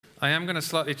I am going to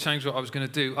slightly change what I was going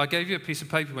to do. I gave you a piece of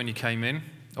paper when you came in,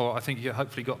 or I think you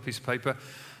hopefully got a piece of paper.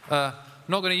 I'm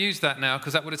not going to use that now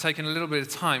because that would have taken a little bit of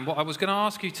time. What I was going to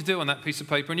ask you to do on that piece of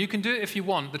paper, and you can do it if you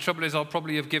want. The trouble is I'll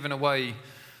probably have given away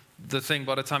the thing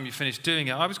by the time you finish doing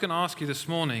it. I was going to ask you this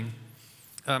morning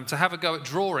to have a go at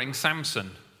drawing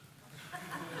Samson.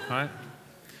 Right?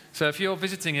 So if you're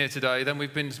visiting here today, then we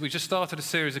just started a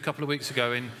series a couple of weeks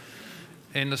ago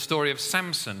in the story of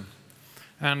Samson.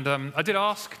 And I did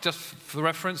ask, just for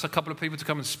reference, a couple of people to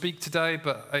come and speak today,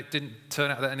 but it didn't turn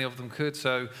out that any of them could,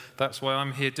 so that's why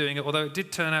I'm here doing it. Although it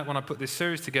did turn out when I put this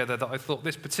series together that I thought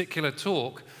this particular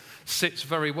talk sits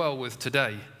very well with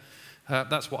today.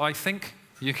 That's what I think.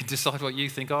 You can decide what you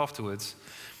think afterwards.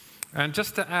 And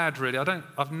just to add, really,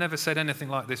 I've never said anything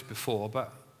like this before,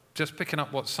 but just picking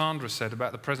up what Sandra said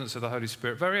about the presence of the Holy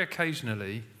Spirit, very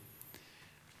occasionally,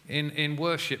 in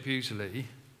worship usually,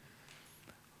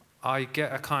 I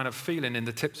get a kind of feeling in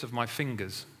the tips of my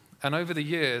fingers. And over the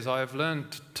years, I have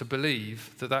learned to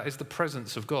believe that that is the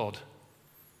presence of God.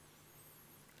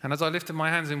 And as I lifted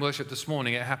my hands in worship this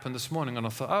morning, it happened this morning, and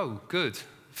I thought, oh, good.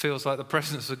 Feels like the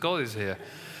presence of God is here.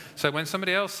 So when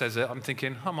somebody else says it, I'm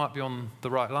thinking, I might be on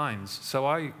the right lines. So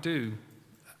I do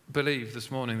believe this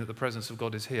morning that the presence of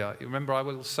God is here. Remember, I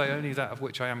will say only that of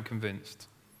which I am convinced.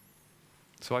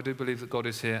 So I do believe that God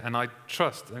is here, and I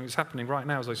trust, and it's happening right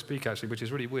now as I speak, actually, which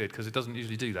is really weird because it doesn't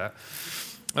usually do that.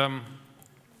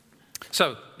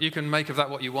 So you can make of that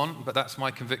what you want, but that's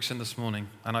my conviction this morning,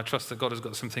 and I trust that God has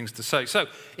got some things to say. So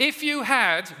if you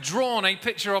had drawn a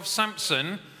picture of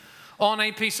Samson on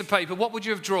a piece of paper, what would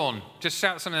you have drawn? Just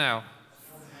shout something out.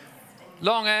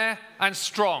 Long hair and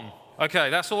strong. Okay,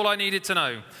 that's all I needed to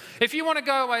know. If you want to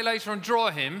go away later and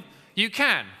draw him, you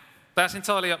can. That's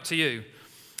entirely up to you.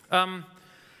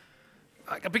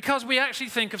 Because we actually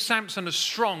think of Samson as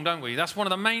strong, don't we? That's one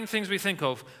of the main things we think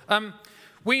of.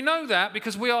 We know that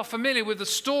because we are familiar with the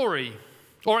story,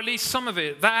 or at least some of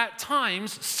it, that at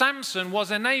times Samson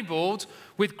was enabled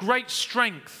with great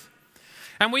strength.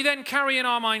 And we then carry in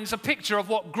our minds a picture of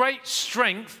what great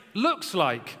strength looks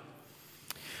like.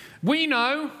 We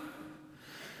know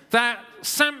that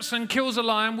Samson kills a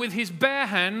lion with his bare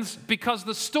hands because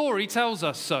the story tells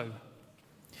us so.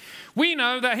 We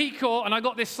know that he caught, and I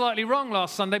got this slightly wrong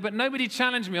last Sunday, but nobody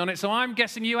challenged me on it, so I'm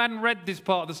guessing you hadn't read this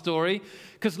part of the story,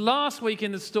 because last week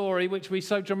in the story, which we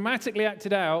so dramatically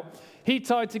acted out, he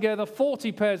tied together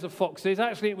 40 pairs of foxes.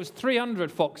 Actually, it was 300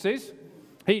 foxes.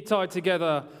 He tied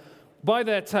together by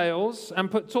their tails and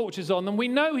put torches on them. We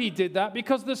know he did that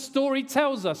because the story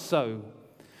tells us so.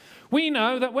 We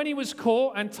know that when he was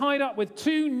caught and tied up with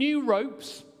 2 new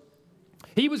ropes,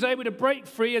 he was able to break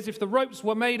free as if the ropes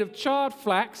were made of charred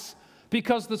flax,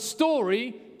 because the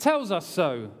story tells us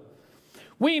so.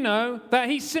 We know that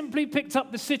he simply picked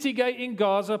up the city gate in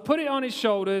Gaza, put it on his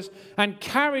shoulders, and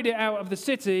carried it out of the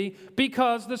city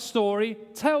because the story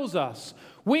tells us.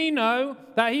 We know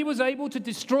that he was able to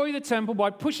destroy the temple by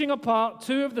pushing apart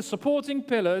 2 of the supporting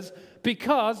pillars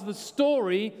because the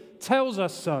story tells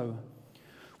us so.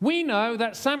 We know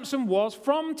that Samson was,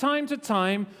 from time to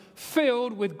time,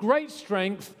 filled with great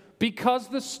strength because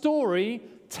the story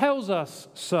tells us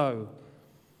so.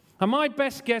 And my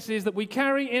best guess is that we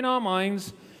carry in our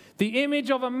minds the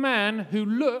image of a man who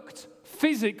looked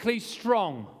physically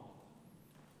strong.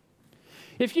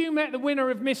 If you met the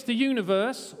winner of Mr.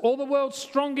 Universe or the world's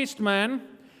strongest man,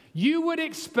 you would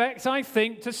expect, I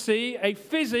think, to see a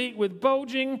physique with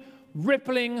bulging,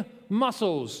 rippling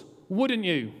muscles, wouldn't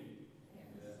you?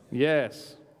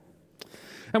 Yes.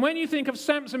 And when you think of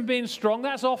Samson being strong,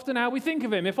 that's often how we think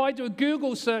of him. If I do a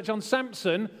Google search on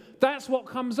Samson, that's what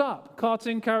comes up,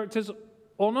 cartoon characters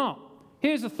or not.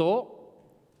 Here's a thought.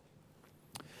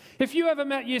 If you ever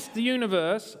met Mr.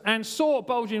 Universe and saw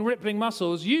bulging, rippling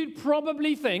muscles, you'd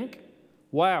probably think,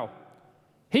 wow,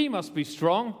 he must be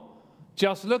strong.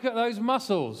 Just look at those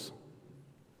muscles.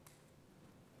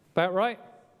 About right?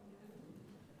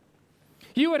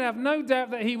 You would have no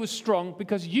doubt that he was strong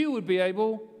because you would be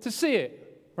able to see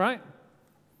it, right?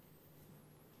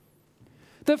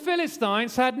 The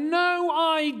Philistines had no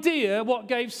idea what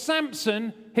gave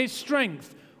Samson his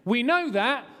strength. We know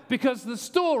that because the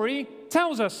story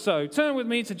tells us so. Turn with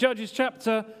me to Judges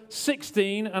chapter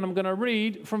 16, and I'm going to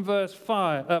read from verse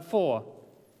 4.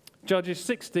 Judges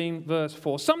 16, verse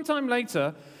 4. Sometime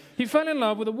later, he fell in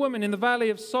love with a woman in the valley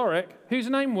of Sorek, whose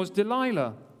name was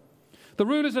Delilah. The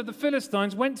rulers of the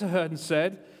Philistines went to her and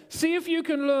said, "See if you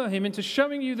can lure him into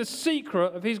showing you the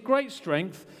secret of his great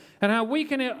strength and how we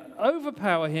can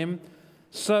overpower him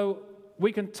so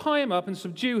we can tie him up and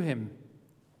subdue him.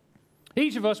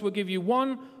 Each of us will give you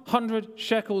one 100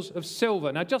 shekels of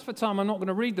silver. Now, just for time, I'm not going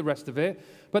to read the rest of it,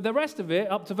 but the rest of it,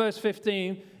 up to verse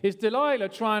 15, is Delilah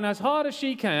trying as hard as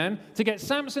she can to get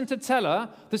Samson to tell her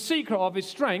the secret of his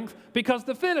strength because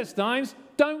the Philistines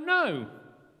don't know.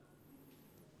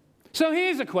 So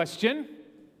here's a question.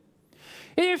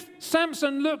 If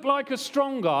Samson looked like a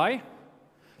strong guy,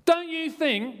 don't you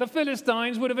think the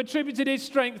Philistines would have attributed his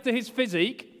strength to his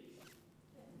physique?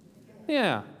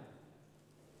 Yeah.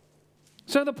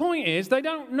 So the point is, they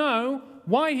don't know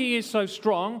why he is so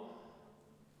strong,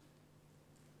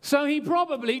 so he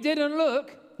probably didn't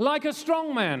look like a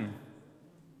strong man.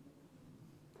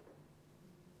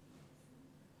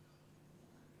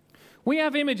 We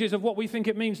have images of what we think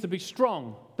it means to be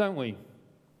strong, don't we?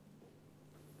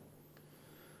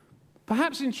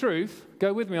 Perhaps in truth,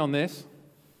 go with me on this,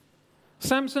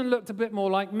 Samson looked a bit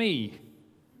more like me,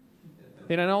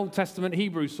 in an Old Testament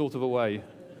Hebrew sort of a way.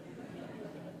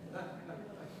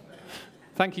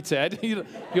 Thank you, Ted.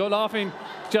 You're laughing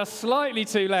just slightly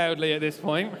too loudly at this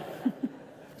point.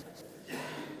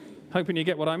 Hoping you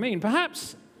get what I mean.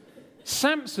 Perhaps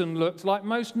Samson looked like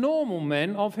most normal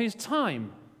men of his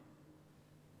time.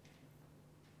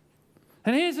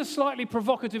 And here's a slightly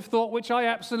provocative thought which I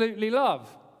absolutely love.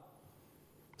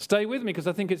 Stay with me because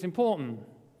I think it's important.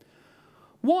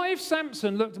 What if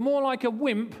Samson looked more like a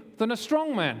wimp than a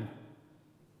strong man?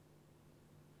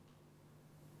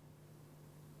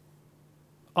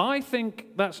 I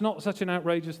think that's not such an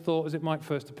outrageous thought as it might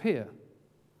first appear.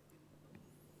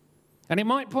 And it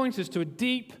might point us to a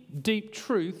deep, deep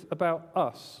truth about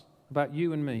us, about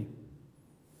you and me.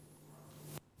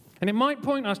 And it might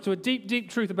point us to a deep, deep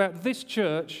truth about this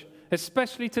church,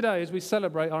 especially today as we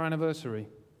celebrate our anniversary.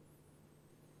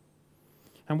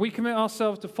 And we commit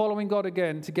ourselves to following God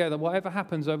again together, whatever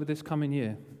happens over this coming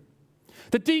year.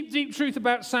 The deep, deep truth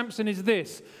about Samson is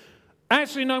this.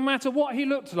 Actually, no matter what he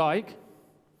looked like,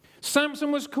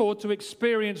 Samson was called to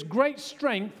experience great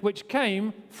strength which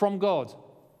came from God.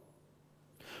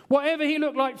 Whatever he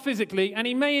looked like physically, and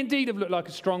he may indeed have looked like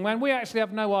a strong man, we actually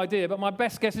have no idea, but my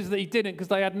best guess is that he didn't because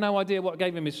they had no idea what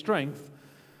gave him his strength.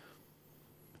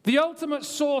 The ultimate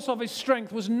source of his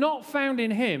strength was not found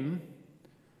in him,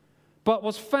 but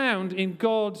was found in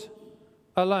God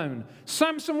alone.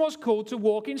 Samson was called to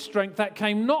walk in strength that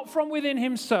came not from within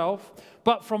himself,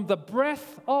 but from the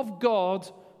breath of God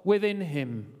within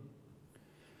him.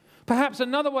 Perhaps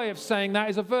another way of saying that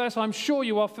is a verse I'm sure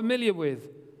you are familiar with.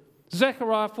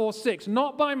 Zechariah 4:6,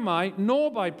 not by might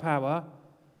nor by power,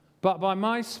 but by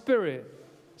my Spirit,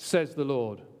 says the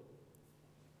Lord.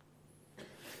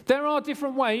 There are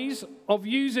different ways of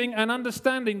using and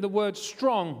understanding the word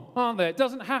strong, aren't there? It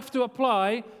doesn't have to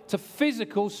apply to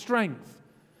physical strength.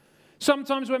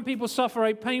 Sometimes when people suffer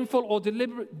a painful or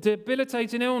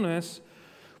debilitating illness,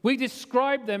 we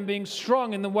describe them being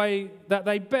strong in the way that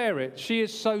they bear it. She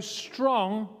is so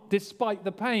strong despite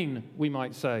the pain, we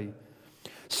might say.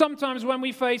 Sometimes when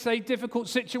we face a difficult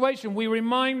situation, we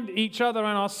remind each other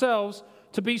and ourselves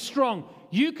to be strong.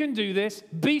 You can do this.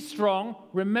 Be strong.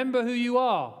 Remember who you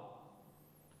are.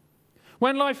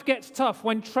 When life gets tough,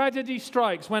 when tragedy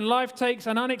strikes, when life takes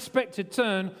an unexpected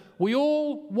turn, we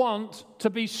all want to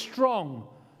be strong,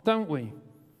 don't we?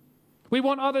 We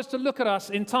want others to look at us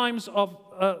in times of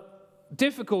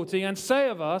difficulty and say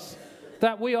of us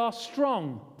that we are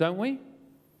strong, don't we?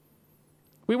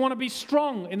 We want to be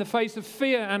strong in the face of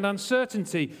fear and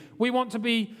uncertainty. We want to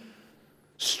be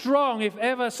strong if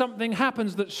ever something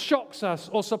happens that shocks us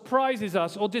or surprises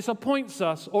us or disappoints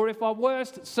us, or if our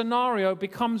worst scenario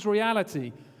becomes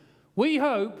reality. We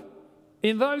hope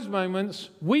in those moments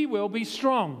we will be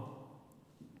strong.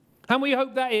 And we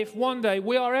hope that if one day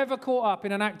we are ever caught up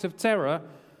in an act of terror,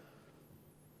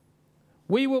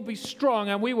 we will be strong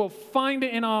and we will find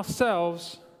it in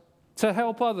ourselves to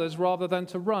help others rather than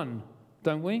to run,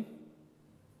 don't we?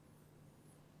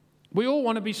 We all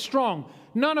want to be strong.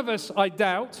 None of us, I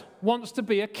doubt, wants to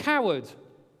be a coward,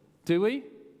 do we?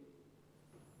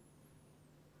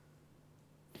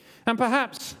 And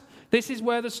perhaps this is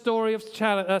where the story of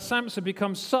Samson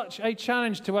becomes such a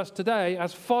challenge to us today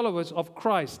as followers of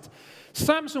Christ.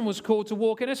 Samson was called to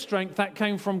walk in a strength that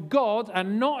came from God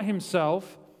and not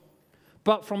himself,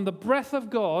 but from the breath of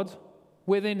God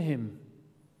within him.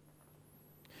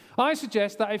 I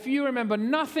suggest that if you remember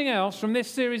nothing else from this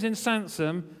series in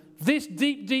Samson, this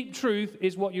deep, deep truth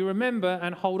is what you remember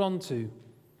and hold on to.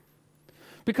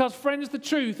 Because, friends, the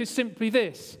truth is simply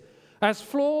this. As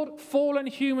flawed, fallen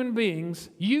human beings,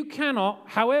 you cannot,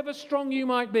 however strong you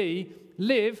might be,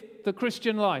 live the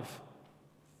Christian life.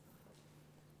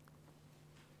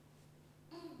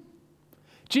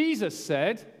 Jesus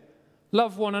said,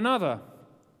 love one another.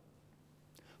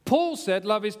 Paul said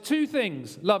love is two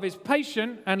things. Love is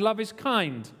patient and love is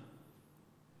kind.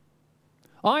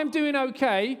 I'm doing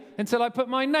okay until I put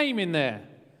my name in there.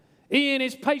 Ian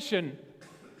is patient.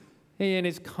 Ian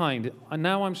is kind. And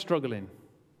now I'm struggling.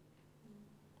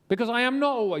 Because I am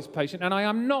not always patient and I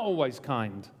am not always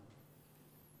kind.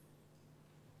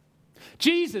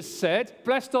 Jesus said,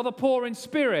 blessed are the poor in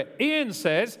spirit. Ian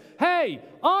says, hey,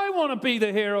 I want to be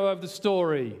the hero of the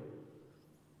story.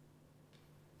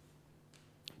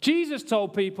 Jesus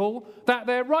told people that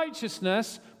their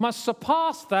righteousness must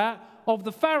surpass that of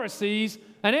the Pharisees,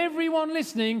 and everyone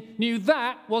listening knew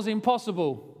that was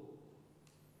impossible.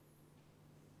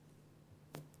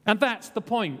 And that's the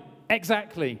point,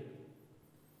 exactly.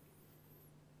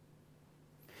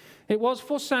 It was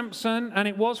for Samson, and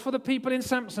it was for the people in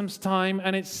Samson's time,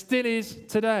 and it still is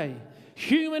today.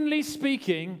 Humanly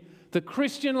speaking, the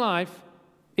Christian life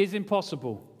is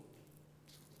impossible.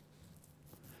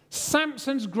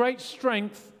 Samson's great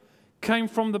strength came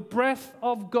from the breath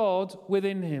of God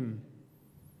within him.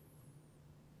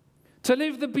 To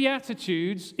live the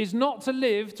Beatitudes is not to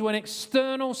live to an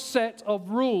external set of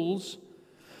rules,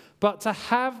 but to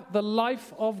have the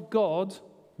life of God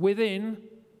within,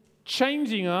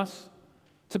 changing us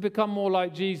to become more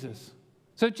like Jesus.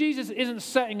 So Jesus isn't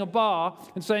setting a bar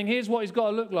and saying, here's what he's got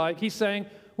to look like. He's saying,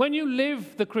 when you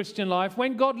live the Christian life,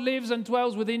 when God lives and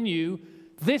dwells within you,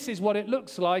 this is what it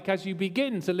looks like as you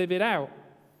begin to live it out.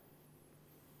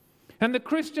 And the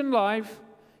Christian life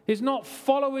is not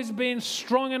followers being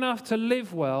strong enough to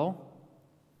live well.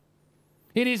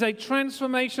 It is a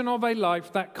transformation of a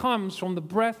life that comes from the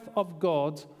breath of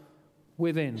God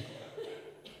within.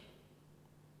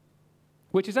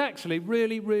 Which is actually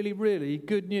really, really, really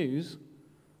good news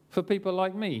for people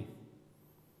like me.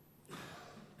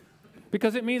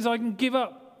 Because it means I can give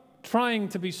up trying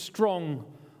to be strong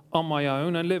on my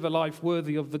own and live a life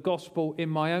worthy of the gospel in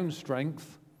my own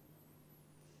strength.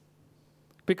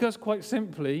 Because quite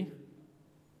simply,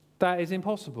 that is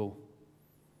impossible.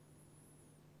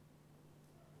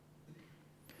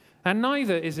 And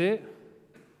neither is it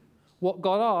what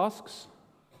God asks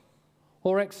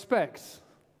or expects.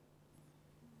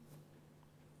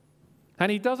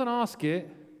 And he doesn't ask it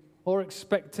or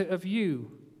expect it of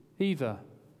you either,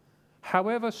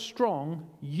 however strong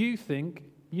you think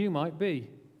you might be.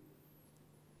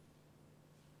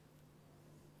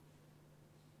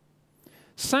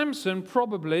 Samson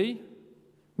probably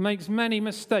makes many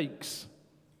mistakes,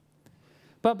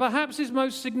 but perhaps his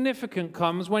most significant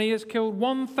comes when he has killed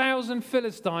 1,000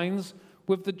 Philistines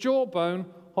with the jawbone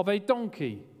of a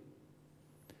donkey.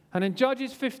 And in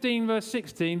Judges 15, verse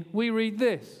 16, we read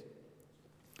this.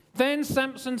 Then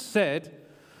Samson said,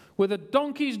 with a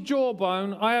donkey's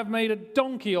jawbone, I have made a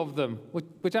donkey of them,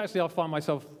 which actually I find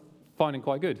myself finding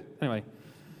quite good. Anyway.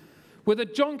 With a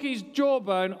donkey's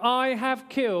jawbone, I have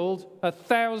killed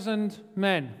 1,000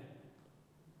 men.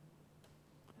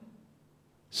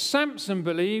 Samson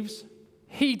believes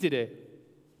he did it.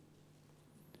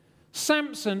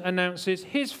 Samson announces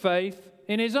his faith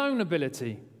in his own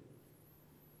ability.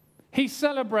 He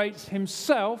celebrates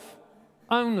himself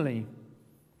only.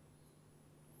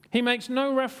 He makes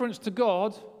no reference to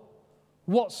God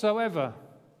whatsoever.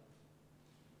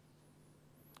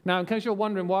 Now, in case you're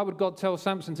wondering why would God tell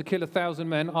Samson to kill 1,000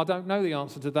 men, I don't know the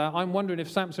answer to that. I'm wondering if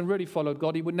Samson really followed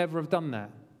God, he would never have done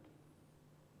that.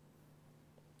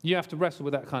 You have to wrestle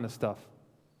with that kind of stuff.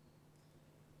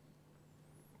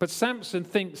 But Samson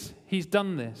thinks he's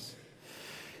done this.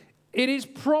 It is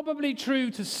probably true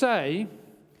to say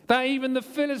that even the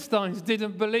Philistines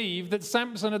didn't believe that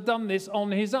Samson had done this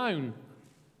on his own,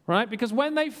 right? Because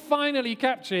when they finally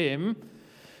capture him,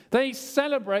 they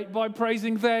celebrate by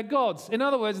praising their gods. In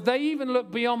other words, they even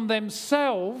look beyond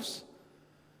themselves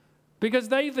because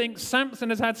they think Samson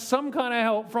has had some kind of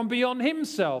help from beyond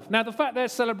himself. Now, the fact they're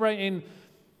celebrating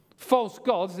false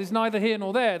gods is neither here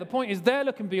nor there. The point is they're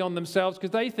looking beyond themselves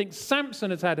because they think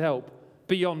Samson has had help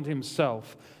beyond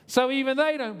himself. So even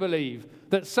they don't believe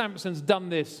that Samson's done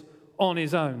this on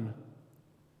his own.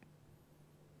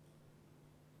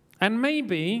 And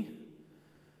maybe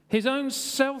his own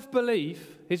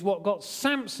self-belief is what got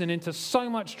Samson into so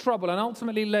much trouble and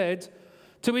ultimately led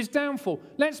to his downfall.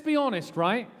 Let's be honest,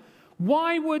 right?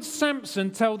 Why would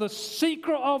Samson tell the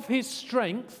secret of his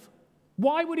strength?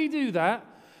 Why would he do that?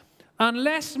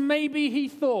 Unless maybe he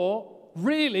thought,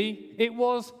 really, it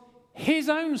was his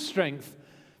own strength.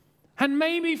 And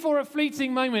maybe for a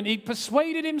fleeting moment, he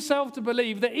persuaded himself to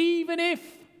believe that even if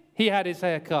he had his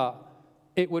hair cut,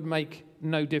 it would make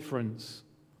no difference.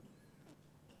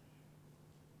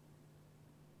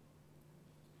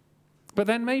 But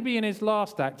then maybe in his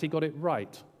last act, he got it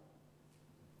right.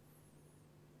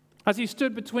 As he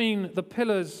stood between the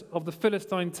pillars of the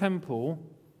Philistine temple,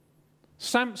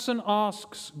 Samson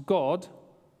asks God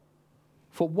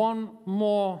for one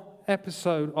more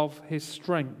episode of his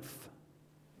strength.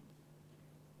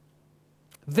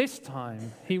 This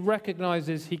time, he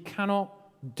recognizes he cannot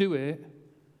do it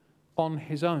on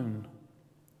his own.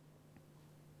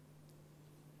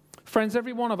 Friends,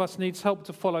 every one of us needs help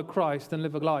to follow Christ and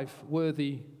live a life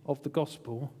worthy of the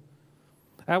gospel.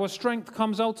 Our strength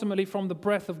comes ultimately from the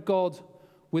breath of God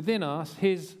within us,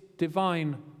 his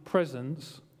divine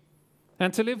presence.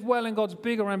 And to live well in God's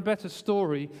bigger and better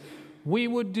story, we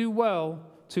would do well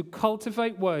to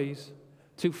cultivate ways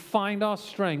to find our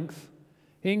strength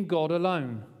in God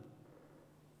alone.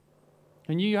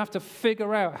 And you have to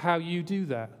figure out how you do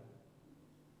that.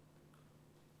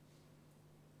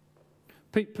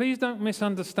 Please don't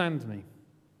misunderstand me.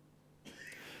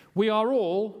 We are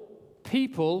all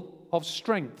people of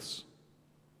strengths.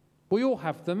 We all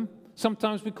have them.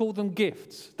 Sometimes we call them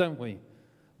gifts, don't we?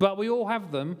 But we all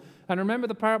have them. And remember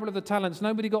the parable of the talents.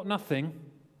 Nobody got nothing.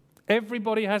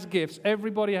 Everybody has gifts.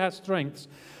 Everybody has strengths.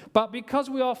 But because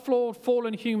we are flawed,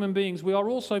 fallen human beings, we are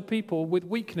also people with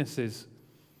weaknesses.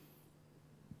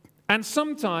 And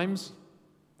sometimes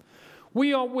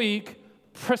we are weak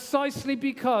precisely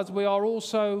because we are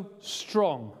also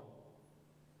strong.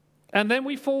 And then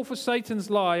we fall for Satan's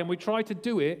lie and we try to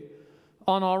do it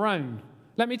on our own.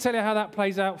 Let me tell you how that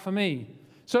plays out for me.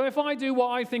 So if I do what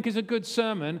I think is a good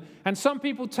sermon, and some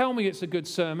people tell me it's a good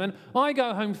sermon, I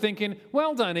go home thinking,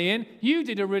 well done, Ian, you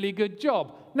did a really good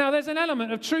job. Now, there's an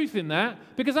element of truth in that,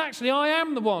 because actually I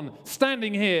am the one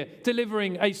standing here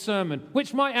delivering a sermon,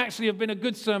 which might actually have been a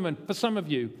good sermon for some of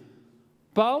you.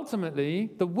 But ultimately,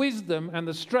 the wisdom and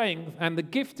the strength and the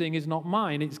gifting is not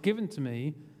mine. It's given to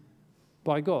me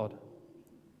by God.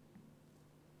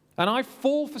 And I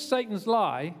fall for Satan's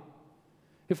lie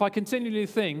if I continually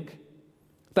think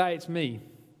that it's me.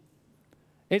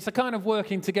 It's a kind of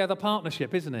working together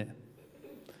partnership, isn't it?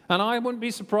 And I wouldn't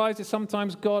be surprised if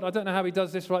sometimes God, I don't know how he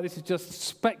does this, right? This is just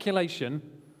speculation,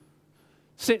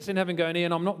 sits in heaven going,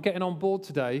 Ian, I'm not getting on board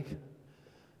today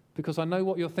because I know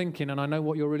what you're thinking and I know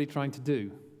what you're really trying to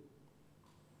do.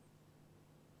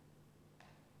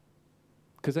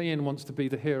 Because Ian wants to be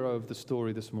the hero of the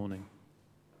story this morning.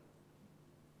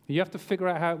 You have to figure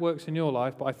out how it works in your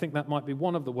life, but I think that might be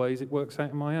one of the ways it works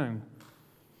out in my own.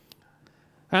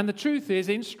 And the truth is,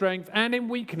 in strength and in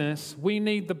weakness, we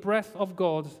need the breath of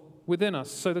God within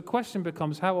us. So the question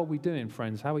becomes, how are we doing,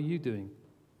 friends? How are you doing?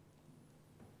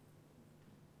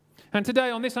 And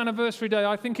today, on this anniversary day,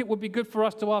 I think it would be good for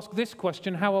us to ask this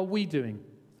question: how are we doing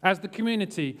as the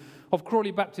community of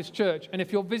Crawley Baptist Church? And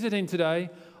if you're visiting today,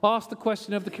 ask the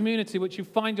question of the community which you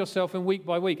find yourself in week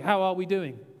by week. How are we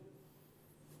doing?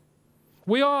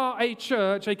 We are a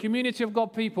church, a community of God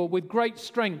people with great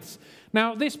strengths.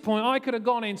 Now, at this point, I could have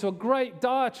gone into a great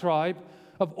diatribe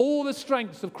of all the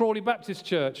strengths of Crawley Baptist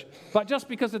Church. But just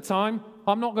because of time,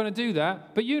 I'm not going to do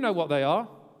that. But you know what they are.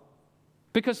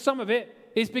 Because some of it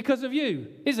is because of you,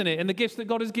 isn't it? And the gifts that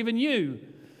God has given you.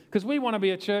 Because we want to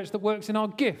be a church that works in our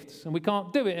gifts. And we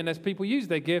can't do it unless people use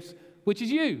their gifts, which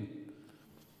is you.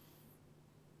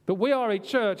 But we are a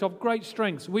church of great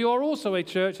strengths. We are also a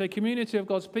church, a community of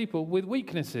God's people with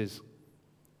weaknesses.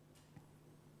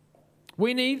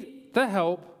 We need the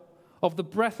help of the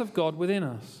breath of God within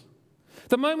us.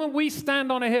 The moment we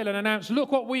stand on a hill and announce,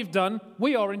 look what we've done,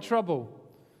 we are in trouble.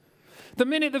 The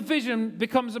minute the vision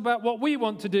becomes about what we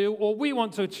want to do, or we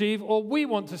want to achieve, or we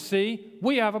want to see,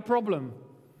 we have a problem.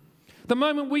 The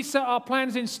moment we set our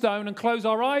plans in stone and close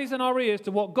our eyes and our ears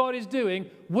to what God is doing,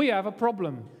 we have a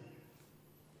problem.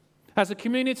 As a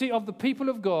community of the people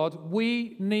of God,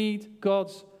 we need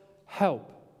God's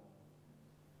help.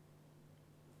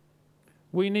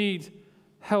 We need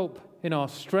help in our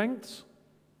strengths,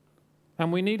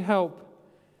 and we need help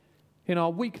in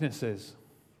our weaknesses.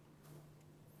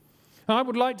 I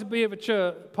would like to be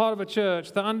part of a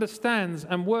church that understands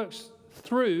and works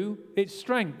through its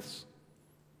strengths.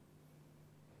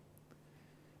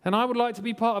 And I would like to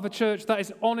be part of a church that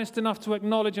is honest enough to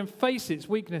acknowledge and face its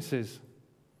weaknesses.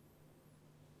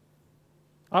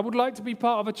 I would like to be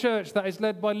part of a church that is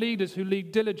led by leaders who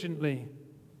lead diligently,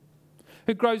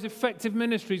 who grows effective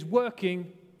ministries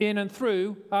working in and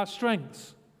through our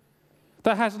strengths,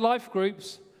 that has life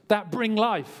groups that bring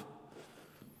life,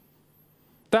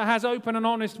 that has open and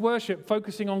honest worship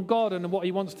focusing on God and what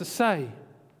He wants to say,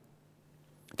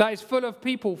 that is full of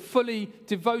people fully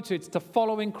devoted to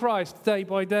following Christ day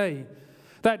by day,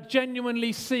 that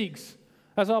genuinely seeks,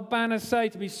 as our banners say,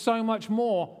 to be so much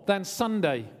more than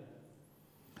Sunday,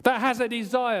 that has a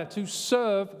desire to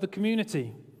serve the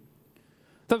community,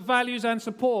 that values and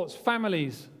supports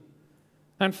families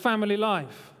and family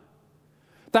life.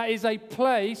 That is a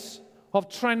place of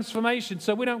transformation,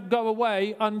 so we don't go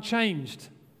away unchanged.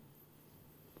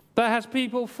 That has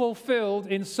people fulfilled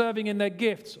in serving in their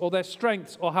gifts or their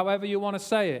strengths or however you want to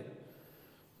say it.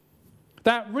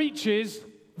 That reaches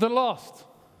the lost.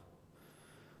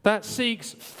 That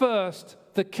seeks first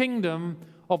the kingdom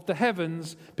of the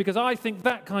heavens, because I think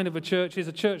that kind of a church is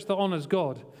a church that honors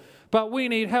God. But we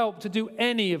need help to do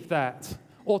any of that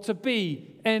or to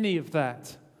be any of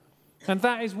that. And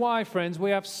that is why, friends,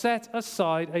 we have set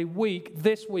aside a week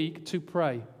this week to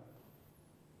pray.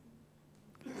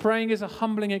 Praying is a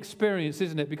humbling experience,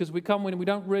 isn't it? Because we come when we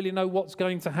don't really know what's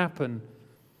going to happen.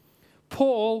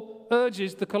 Paul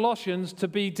urges the Colossians to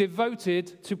be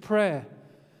devoted to prayer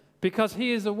because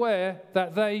he is aware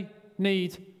that they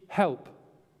need help.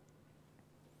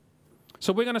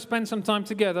 So we're going to spend some time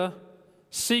together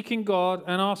seeking God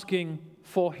and asking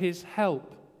for his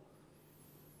help.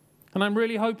 And I'm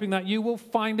really hoping that you will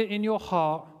find it in your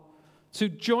heart to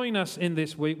join us in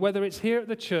this week, whether it's here at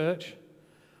the church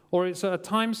or it's a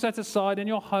time set aside in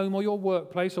your home or your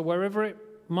workplace or wherever it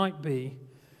might be,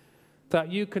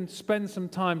 that you can spend some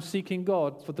time seeking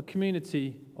God for the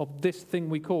community of this thing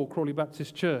we call Crawley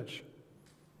Baptist Church.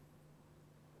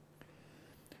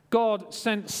 God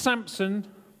sent Samson,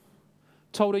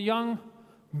 told a young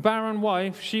barren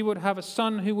wife she would have a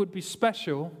son who would be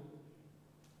special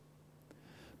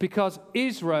because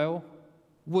Israel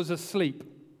was asleep.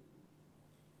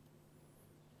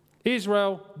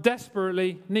 Israel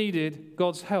desperately needed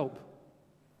God's help.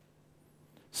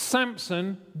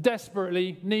 Samson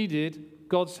desperately needed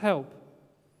God's help.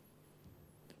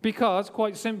 Because,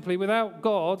 quite simply, without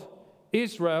God,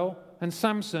 Israel and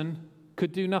Samson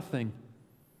could do nothing.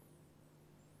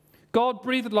 God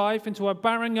breathed life into a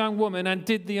barren young woman and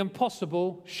did the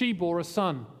impossible. She bore a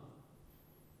son.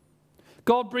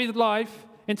 God breathed life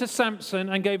into Samson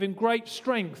and gave him great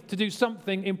strength to do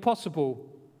something impossible,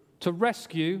 to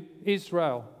rescue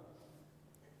Israel.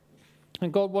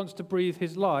 And God wants to breathe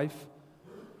his life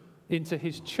into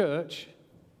his church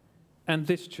and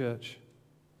this church.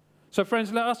 So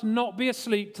friends, let us not be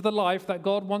asleep to the life that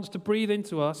God wants to breathe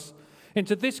into us,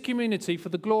 into this community for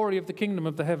the glory of the kingdom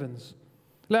of the heavens.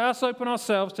 Let us open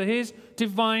ourselves to his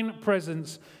divine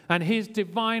presence and his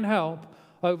divine help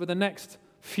over the next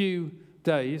few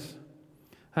days.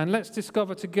 And let's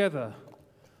discover together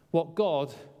what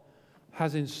God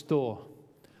has in store.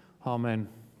 Amen.